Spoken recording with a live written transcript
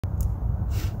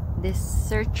this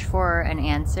search for an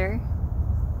answer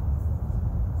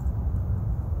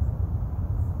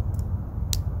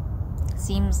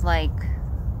seems like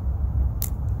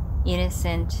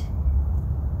innocent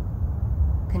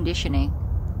conditioning,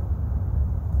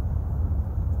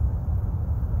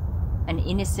 an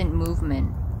innocent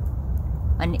movement,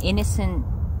 an innocent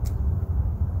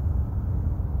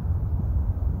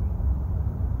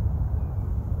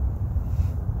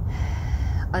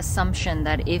assumption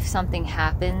that if something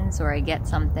happens or I get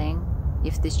something,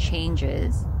 if this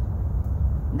changes,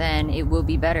 then it will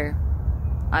be better.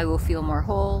 I will feel more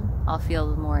whole, I'll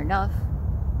feel more enough,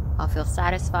 I'll feel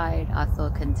satisfied, I'll feel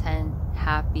content,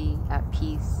 happy, at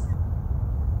peace.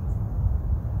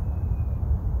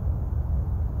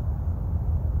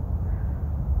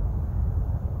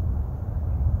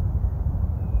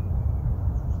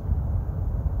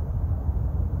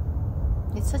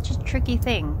 It's such a tricky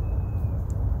thing.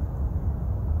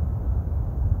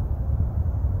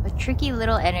 A tricky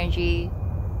little energy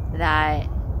that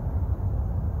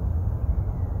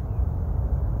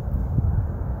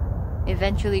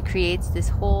eventually creates this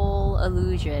whole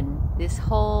illusion, this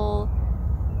whole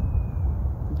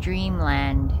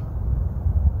dreamland,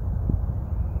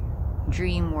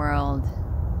 dream world.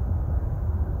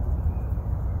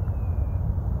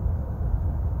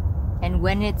 And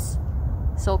when it's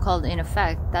so-called in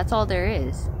effect, that's all there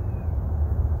is.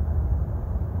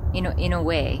 In a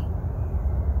way.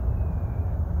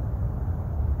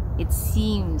 It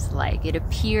seems like, it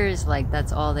appears like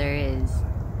that's all there is.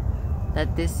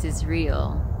 That this is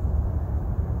real.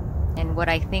 And what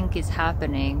I think is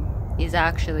happening is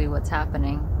actually what's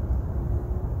happening.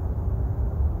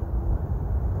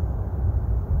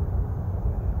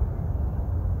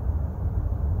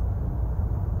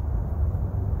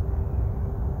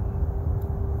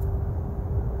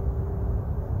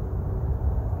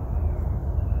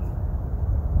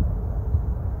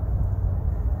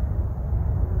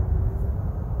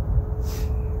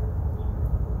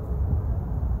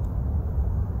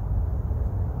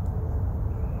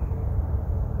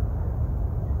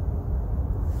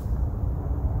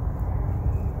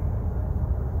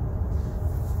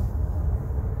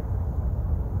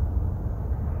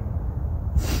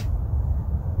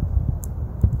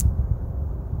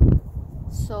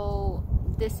 So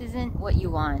this isn't what you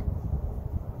want,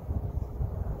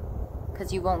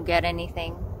 because you won't get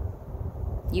anything.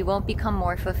 You won't become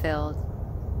more fulfilled.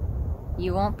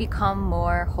 You won't become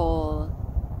more whole,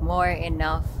 more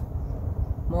enough,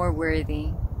 more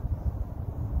worthy.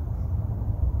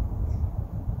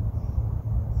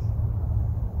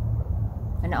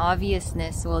 An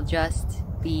obviousness will just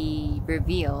be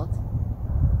revealed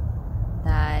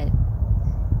that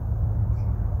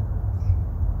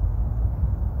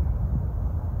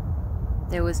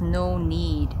there was no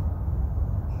need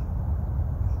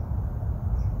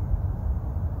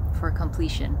for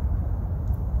completion.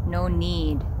 No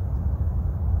need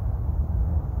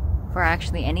for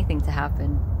actually anything to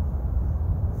happen.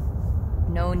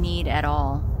 No need at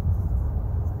all.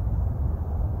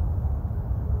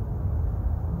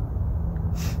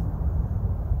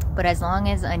 But as long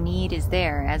as a need is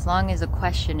there, as long as a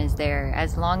question is there,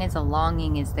 as long as a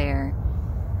longing is there,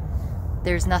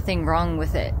 there's nothing wrong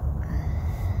with it.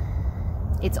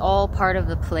 It's all part of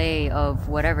the play of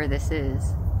whatever this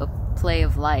is, a play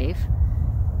of life.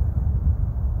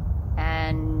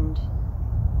 And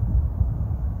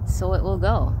so it will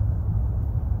go.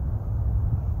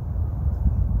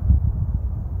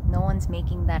 No one's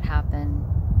making that happen.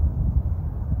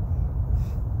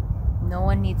 No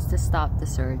one needs to stop the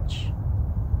search.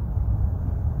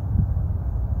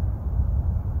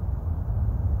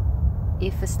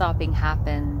 If a stopping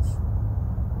happens,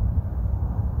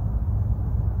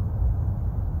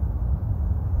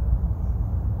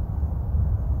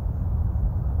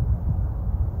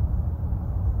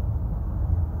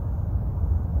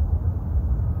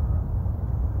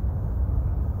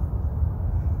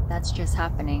 that's just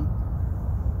happening.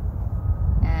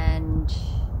 And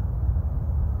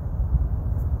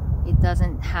it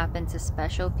doesn't happen to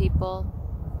special people.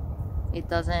 It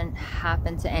doesn't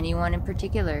happen to anyone in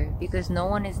particular, because no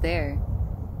one is there.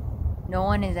 No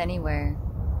one is anywhere.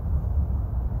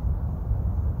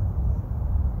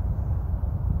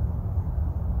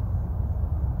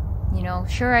 You know,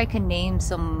 sure, I can name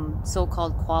some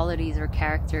so-called qualities or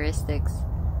characteristics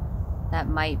that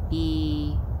might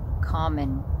be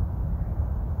common.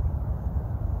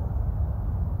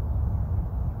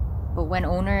 But when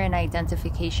owner and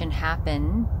identification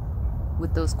happen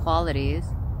with those qualities,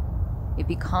 it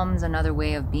becomes another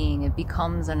way of being. It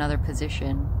becomes another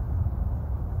position.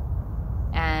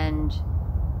 And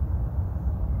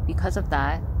because of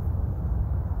that,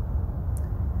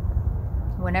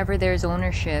 whenever there's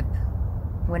ownership,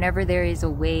 whenever there is a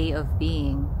way of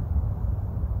being,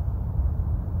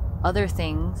 other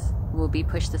things will be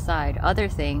pushed aside. Other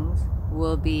things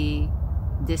will be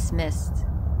dismissed,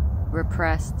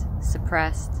 repressed,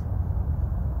 suppressed.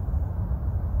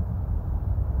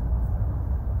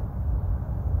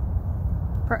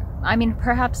 I mean,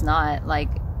 perhaps not. Like,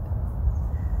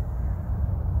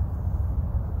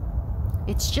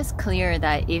 it's just clear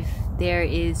that if there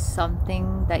is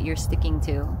something that you're sticking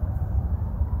to,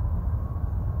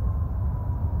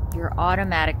 you're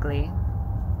automatically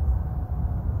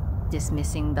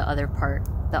dismissing the other part,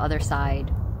 the other side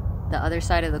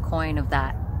of the coin of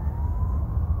that.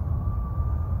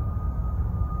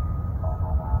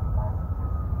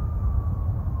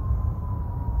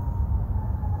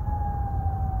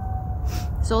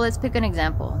 So let's pick an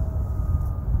example.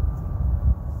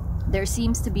 There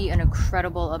seems to be an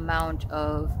incredible amount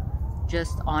of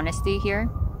just honesty here,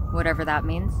 whatever that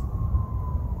means.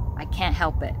 I can't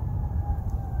help it.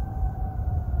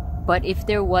 But if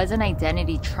there was an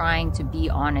identity trying to be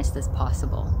honest as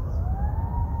possible,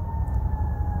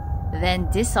 then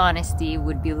dishonesty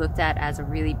would be looked at as a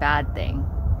really bad thing.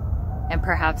 And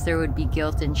perhaps there would be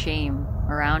guilt and shame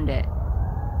around it.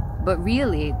 But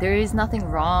really, there is nothing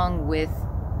wrong with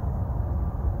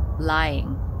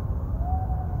lying.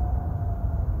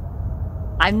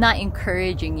 I'm not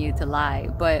encouraging you to lie,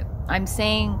 but I'm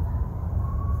saying,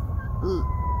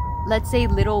 let's say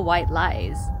little white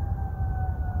lies.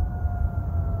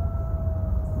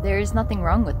 There is nothing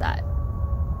wrong with that.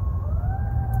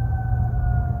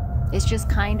 It's just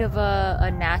kind of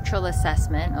a natural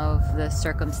assessment of the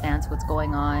circumstance, what's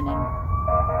going on, and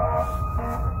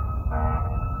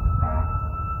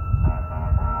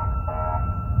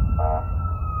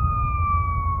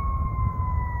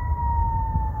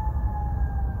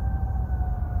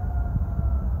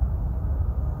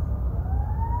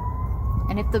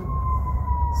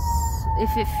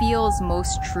if it feels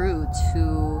most true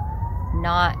to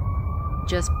not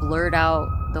just blurt out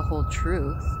the whole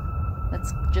truth,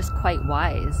 that's just quite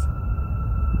wise.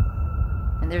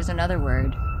 And there's another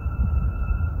word.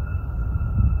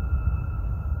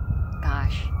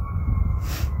 Gosh.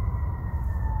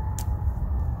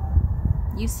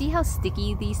 You see how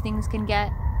sticky these things can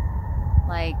get?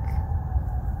 Like,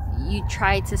 you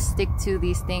try to stick to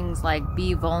these things like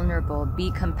be vulnerable,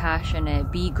 be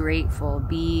compassionate, be grateful,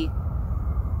 be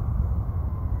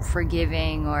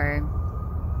forgiving,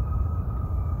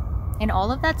 and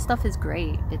all of that stuff is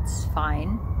great. It's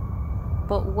fine.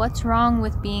 But what's wrong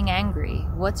with being angry?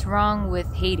 What's wrong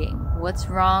with hating? What's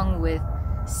wrong with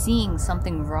seeing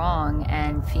something wrong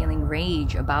and feeling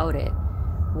rage about it?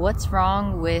 What's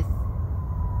wrong with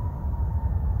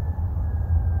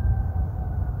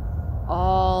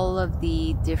all of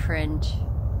the different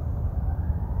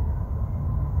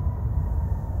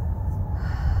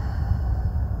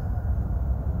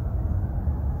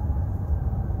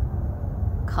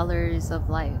colors of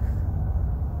life?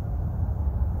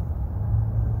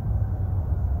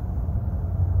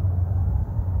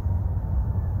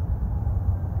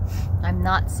 I'm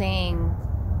not saying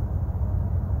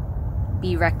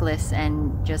be reckless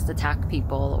and just attack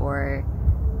people or,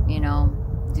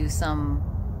 do some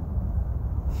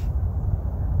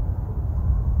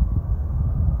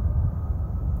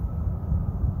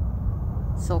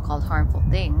so-called harmful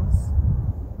things.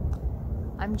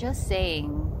 I'm just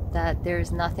saying that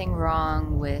there's nothing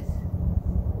wrong with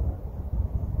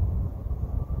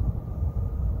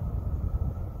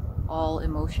all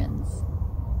emotions,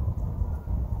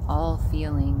 all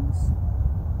feelings.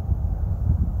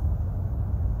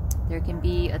 There can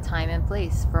be a time and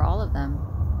place for all of them.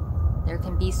 There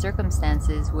can be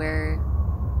circumstances where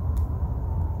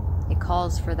it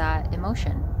calls for that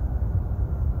emotion.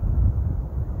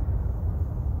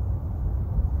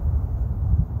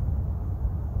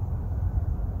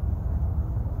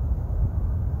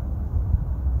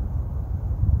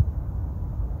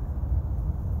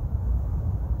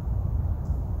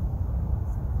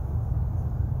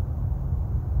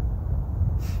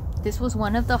 This was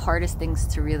one of the hardest things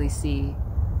to really see,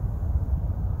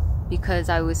 because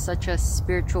I was such a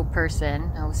spiritual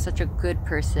person, I was such a good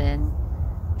person,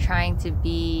 trying to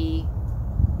be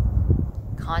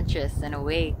conscious and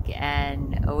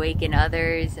awaken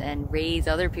others and raise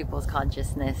other people's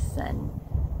consciousness, and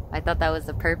I thought that was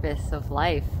the purpose of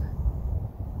life.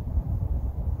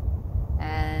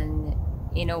 And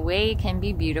in a way it can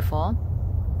be beautiful.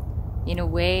 In a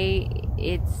way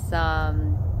it's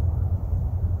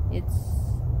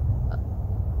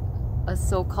a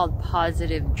so-called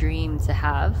positive dream to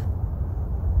have.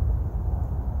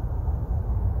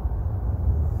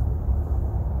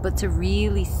 But to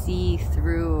really see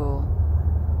through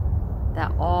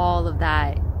that all of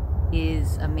that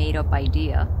is a made-up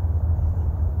idea,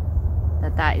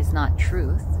 that is not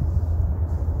truth,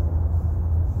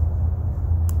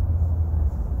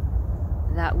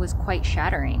 that was quite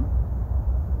shattering.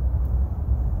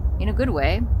 In a good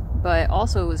way, but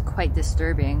also it was quite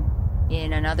disturbing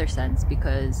in another sense,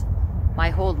 because my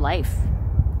whole life,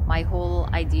 my whole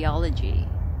ideology,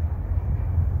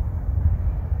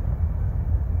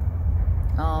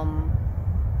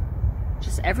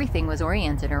 just everything was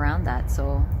oriented around that.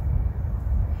 So,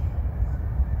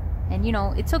 and you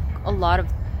know, it took a lot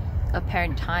of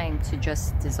apparent time to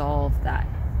just dissolve that.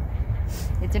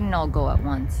 It didn't all go at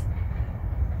once.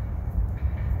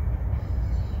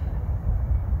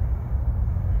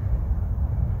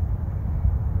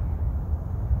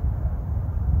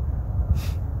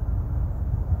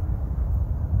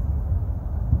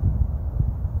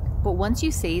 But once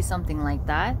you say something like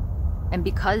that, and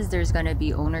because there's going to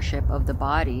be ownership of the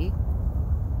body,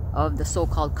 of the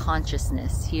so-called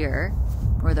consciousness here,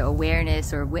 or the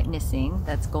awareness or witnessing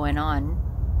that's going on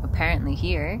apparently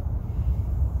here,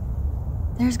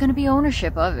 there's going to be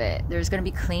ownership of it. There's going to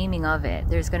be claiming of it.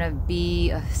 There's going to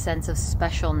be a sense of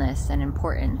specialness and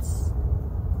importance.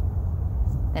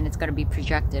 Then it's going to be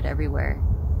projected everywhere.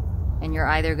 And you're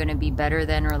either going to be better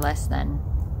than or less than.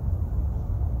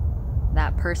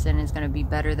 That person is going to be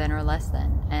better than or less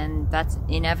than, and that's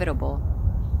inevitable.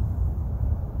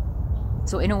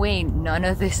 So in a way, none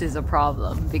of this is a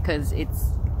problem, because it's,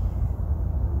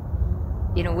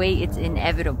 in a way, it's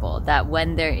inevitable that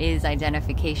when there is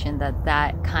identification,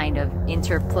 that kind of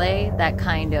interplay, that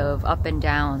kind of up and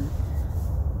down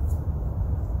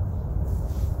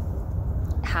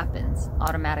happens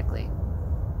automatically.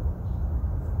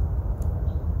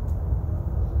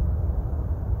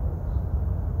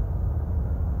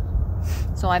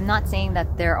 So I'm not saying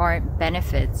that there aren't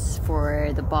benefits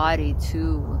for the body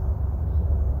to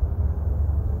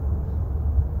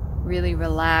really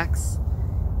relax,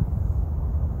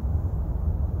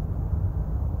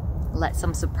 let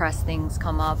some suppressed things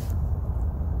come up,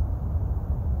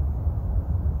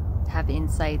 have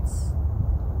insights,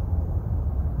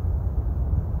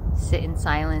 sit in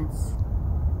silence,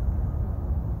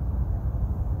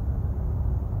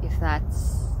 if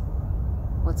that's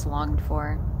what's longed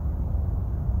for.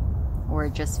 Or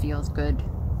it just feels good.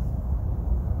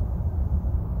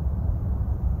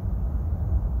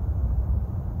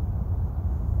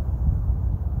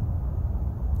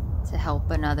 To help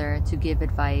another, to give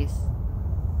advice.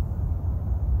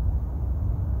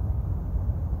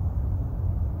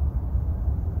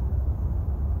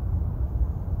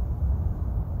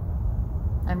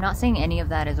 I'm not saying any of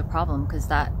that is a problem, because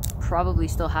that probably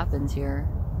still happens here.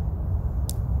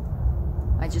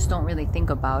 I just don't really think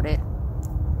about it.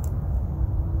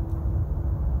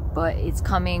 But it's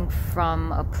coming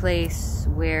from a place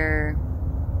where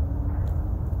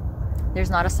there's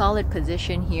not a solid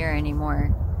position here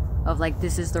anymore of like,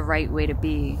 this is the right way to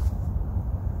be.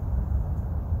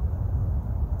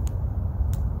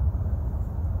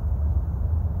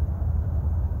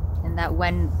 And that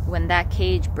when that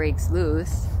cage breaks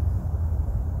loose,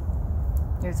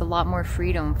 there's a lot more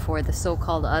freedom for the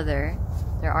so-called other.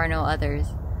 There are no others,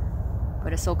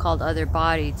 but a so-called other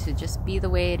body to just be the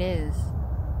way it is.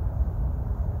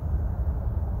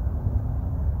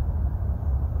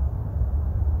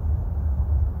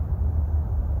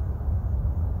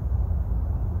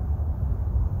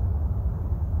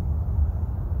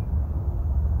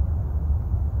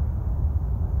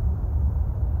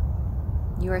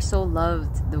 You are so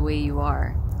loved the way you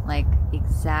are, like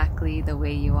exactly the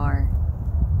way you are,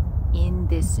 in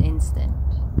this instant.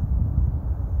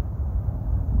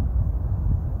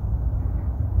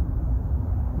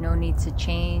 No need to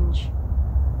change,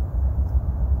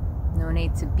 no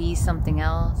need to be something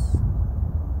else.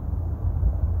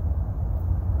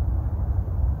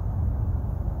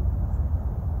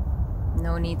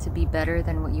 No need to be better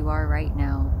than what you are right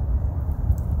now.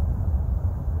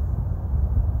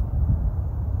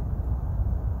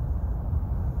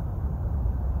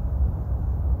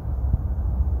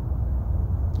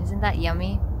 Isn't that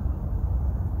yummy?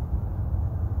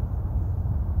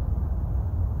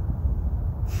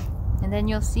 And then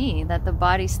you'll see that the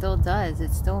body still does.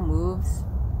 It still moves.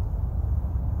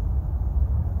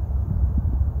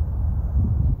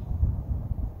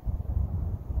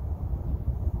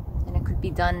 And it could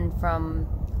be done from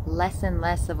less and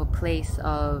less of a place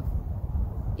of,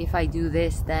 if I do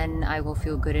this, then I will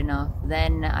feel good enough.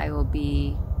 Then I will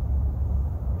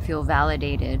feel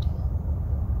validated.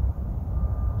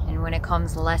 And when it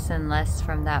comes less and less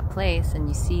from that place, and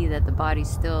you see that the body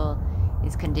still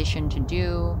is conditioned to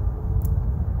do.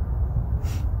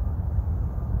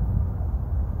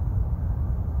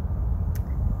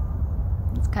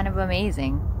 It's kind of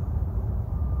amazing.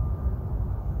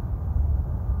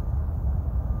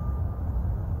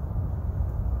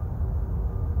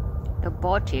 The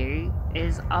body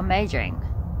is amazing.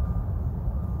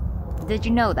 Did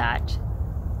you know that?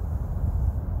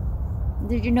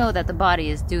 Did you know that the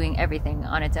body is doing everything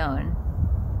on its own?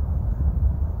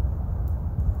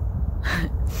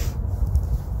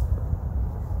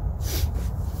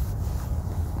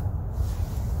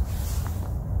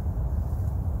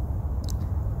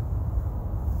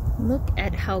 Look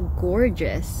at how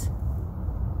gorgeous